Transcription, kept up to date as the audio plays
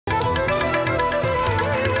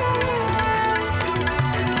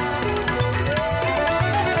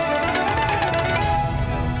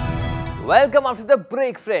Welcome after the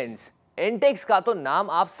break friends. Intex का तो नाम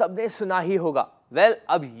आप सबने सुना ही होगा।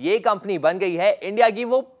 अब ये कंपनी बन गई है इंडिया की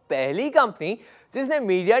वो पहली कंपनी जिसने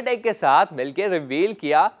मीडियाटेक के साथ मिलकर रिवील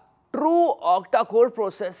किया ट्रू ऑक्टा कोर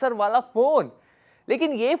प्रोसेसर वाला फोन।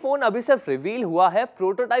 लेकिन ये फोन अभी सिर्फ रिवील हुआ है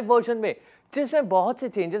प्रोटोटाइप वर्जन में, जिसमें बहुत से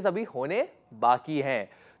चेंजेस अभी होने बाकी हैं।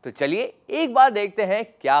 तो चलिए एक बार देखते हैं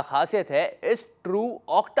क्या खासियत है इस ट्रू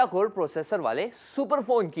ऑक्टा कोर प्रोसेसर वाले सुपर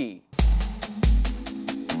फोन की।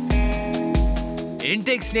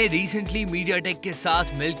 इंटेक्स ने रिसेंटली मीडियाटेक के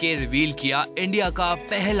साथ मिलकर रिवील किया इंडिया का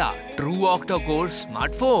पहला ट्रू ऑक्टा कोर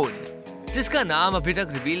स्मार्टफोन, जिसका नाम अभी तक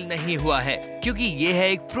रिवील नहीं हुआ है क्योंकि ये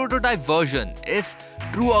है एक प्रोटोटाइप वर्जन इस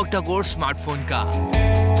ट्रू ऑक्टा कोर स्मार्टफोन का।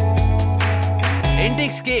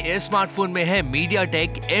 इंटेक्स के इस स्मार्टफोन में है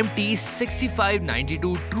MediaTek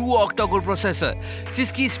MT6592 true octa core processor,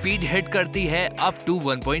 जिसकी स्पीड हिट करती है अप टू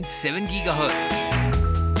 1.7 गीगाहर्ट्ज।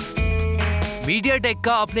 मीडियाटेक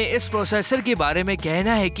का अपने इस प्रोसेसर के बारे में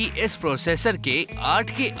कहना है कि इस प्रोसेसर के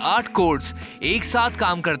 8 कोर्स एक साथ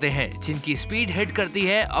काम करते हैं, जिनकी स्पीड हिट करती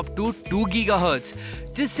है अप टू 2 गीगाहर्ट्ज,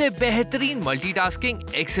 जिससे बेहतरीन मल्टीटास्किंग,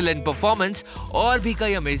 एक्सीलेंट परफॉर्मेंस और भी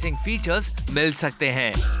कई अमेजिंग फीचर्स मिल सकते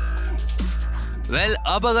हैं।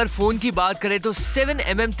 अब अगर फोन की बात करें तो 7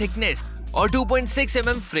 mm थिकनेस और 2.6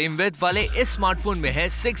 mm फ्रेम विड्थ वाले इस स्मार्टफोन में है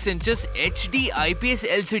 6 इंचेस HD IPS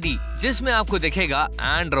LCD, जिसमें आपको दिखेगा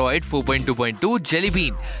Android 4.2.2 जेली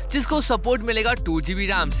बीन, जिसको सपोर्ट मिलेगा 2GB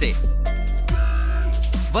रैम से।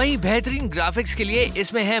 वहीं बेहतरीन ग्राफिक्स के लिए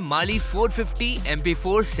इसमें है माली 450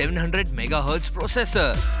 MP4 700 मेगाहर्ट्ज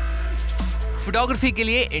प्रोसेसर। फोटोग्राफी के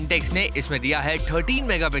लिए इंटेक्स ने इसमें दिया है 13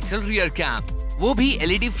 मेगापिक्सल रियर कैम, वो भी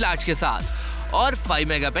LED फ्लैश के साथ, और 5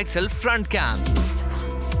 मेगापिक्सल फ्रंट कैम।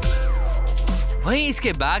 वहीं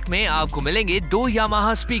इसके बैक में आपको मिलेंगे 2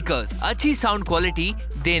 यामाहा स्पीकर्स अच्छी साउंड क्वालिटी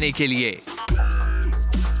देने के लिए।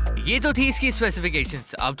 ये तो थी इसकी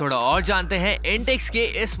स्पेसिफिकेशंस। अब थोड़ा और जानते हैं इंटेक्स के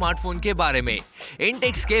इस स्मार्टफोन के बारे में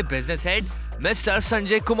इंटेक्स के business head mister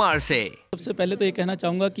Sanjay Kumar से। सबसे पहले तो ये कहना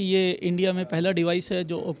चाहूँगा कि ये इंडिया में पहला डिवाइस है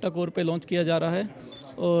जो ऑक्टा कोर पे लॉन्च किया जा रहा है,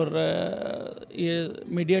 और ये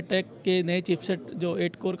मीडियाटेक के नए चिपसेट जो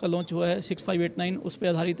 8 कोर का लॉन्च हुआ है 6589 उस पर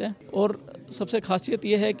आधारित है। और सबसे खासियत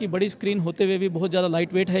ये है कि बड़ी स्क्रीन होते हुए भी बहुत ज़्यादा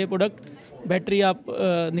लाइट वेट है ये प्रोडक्ट। बैटरी आप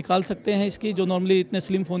निकाल सकते हैं इसकी, जो नॉर्मली इतने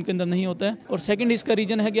स्लिम फ़ोन के अंदर नहीं होता है। और सेकंड इसका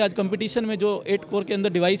रीज़न है कि आज कंपटीशन में जो 8 कोर के अंदर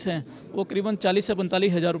डिवाइस हैं वो करीबन 40 से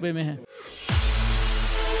 45 हज़ार रुपये में है।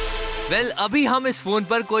 अभी हम इस फोन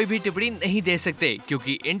पर कोई भी टिप्पणी नहीं दे सकते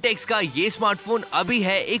क्योंकि इंटेक्स का ये स्मार्टफोन अभी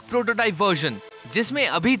है एक प्रोटोटाइप वर्जन, जिसमें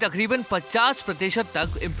अभी तकरीबन 50%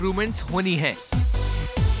 तक इम्प्रूवमेंट्स होनी है।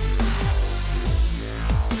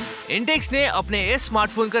 इंटेक्स ने अपने इस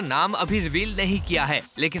स्मार्टफोन का नाम अभी रिवील नहीं किया है,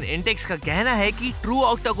 लेकिन इंटेक्स का कहना है कि ट्रू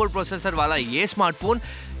ऑक्टा कोर प्रोसेसर वाला ये स्मार्टफोन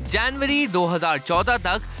जनवरी 2014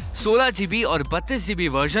 तक 16GB और 32GB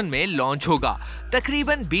वर्जन में लॉन्च होगा,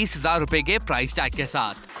 तकरीबन 20,000 रुपए के प्राइस टैग के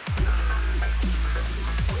साथ।